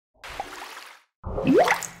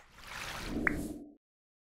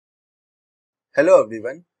Hello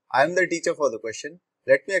everyone, I am the teacher for the question.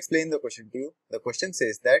 Let me explain the question to you. The question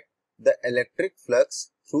says that the electric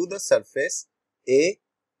flux through the surface A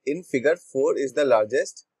in figure 4 is the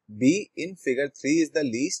largest, B in figure 3 is the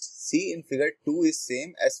least, C in figure 2 is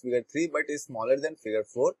same as figure 3 but is smaller than figure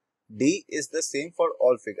 4, D is the same for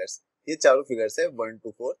all figures. ये चारों figures है 1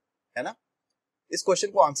 to 4 है ना. इस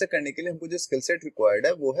question को answer करने के लिए हमको जो स्किल सेट रिक्वायर्ड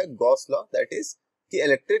है वो है गॉस लॉ, दैट इज कि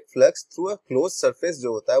electric flux through a close surface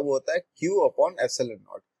जो होता है वो होता है Q अपॉन एप्सिलॉन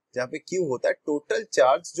नॉट, जहाँ पे Q होता है टोटल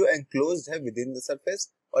चार्ज जो एनक्लोज्ड है विद इन द सरफेस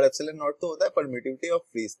और एप्सिलॉन नॉट तो होता है परमिटिविटी ऑफ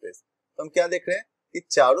फ्री स्पेस. तो हम क्या देख रहे हैं कि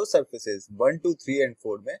चारों सरफेसेस 1, 2, 3 एंड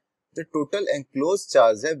 4 में जो टोटल एनक्लोज्ड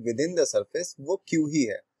चार्ज है विद इन द सरफेस वो Q ही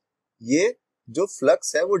है. ये जो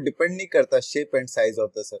फ्लक्स है वो डिपेंड नहीं करता shape and size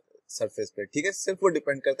of the surface पे, ठीक है. सिर्फ वो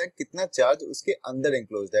डिपेंड करता है कितना चार्ज उसके अंदर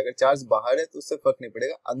एंक्लोज्ड है. अगर चार्ज बाहर है तो उससे फर्क नहीं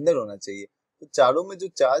पड़ेगा, अंदर होना चाहिए. तो चारों में जो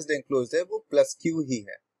चार्ज एंक्लोज्ड है वो प्लस क्यू ही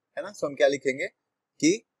है ना. सो हम क्या लिखेंगे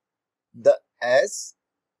कि the age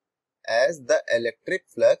the electric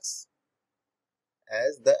flux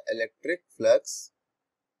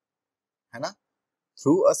है ना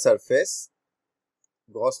through a surface,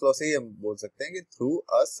 Gauss law से ही हम बोल सकते हैं कि through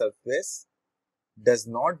a surface does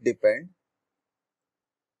not depend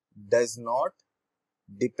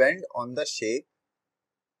on the shape,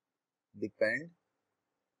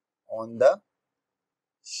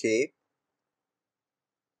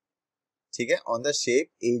 ठीक है, on the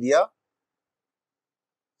shape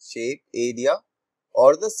area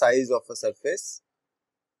or the size of a surface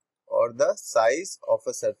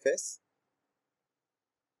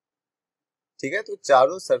ठीक है. तो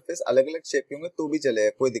चारों सरफेस अलग अलग शेप के होंगे तो भी चलेगा,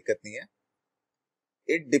 कोई दिक्कत नहीं है.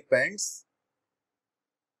 It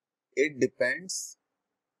depends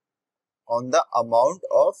on the amount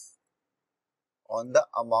of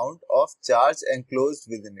charge enclosed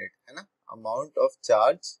within it, है ना. amount of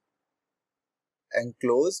charge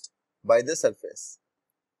enclosed by the surface,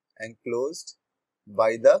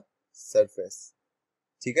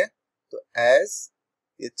 ठीक है. तो as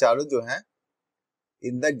ये चारों जो हैं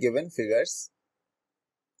in the given figures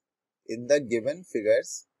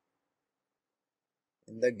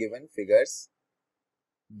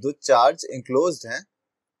जो चार्ज enclosed है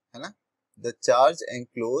ना, the charge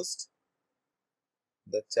enclosed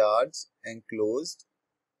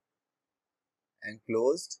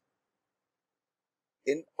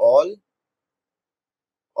in all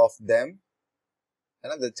of them है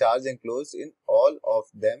ना, the charge enclosed in all of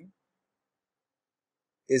them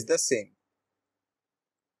is the same,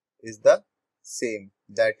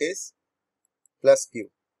 that is plus Q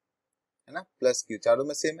है ना. प्लस क्यू चारों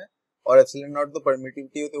में सेम है और एप्सिलॉन नॉट तो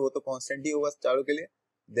परमिटिविटी होती है, वो तो कांस्टेंट ही होगा चारों के लिए.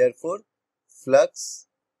 देयरफॉर फ्लक्स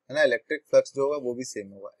है ना, इलेक्ट्रिक फ्लक्स जो होगा वो भी सेम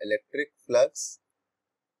होगा. Electric flux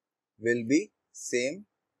will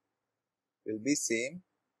be same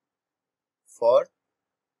for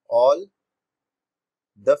all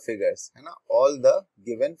the figures है ना, all the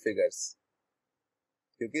given figures,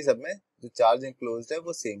 क्योंकि सब में जो चार्ज एनक्लोज्ड है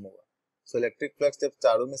वो सेम होगा. सो इलेक्ट्रिक फ्लक्स जब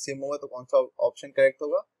चारों में सेम होगा तो कौन सा ऑप्शन करेक्ट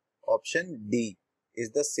होगा? Option D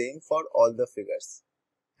is the same for all the figures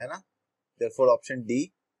है ना. देयरफॉर ऑप्शन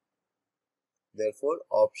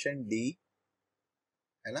डी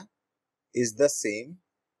है ना is the same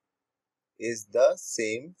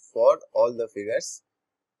for all the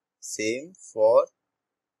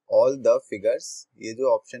figures, ये जो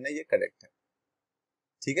ऑप्शन है ये करेक्ट है.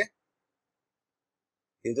 ठीक है,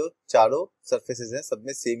 ये जो चारों सरफेसेस हैं सब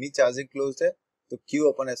में सेम ही चार्ज एनक्लोज्ड है तो Q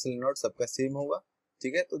अपॉन एप्सिलॉन नॉट सबका सेम होगा.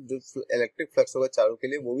 ठीक है, तो जो इलेक्ट्रिक फ्लक्स होगा चारों के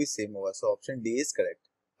लिए वो भी सेम होगा. So option D is correct.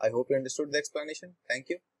 I hope you understood the explanation.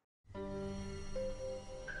 Thank you.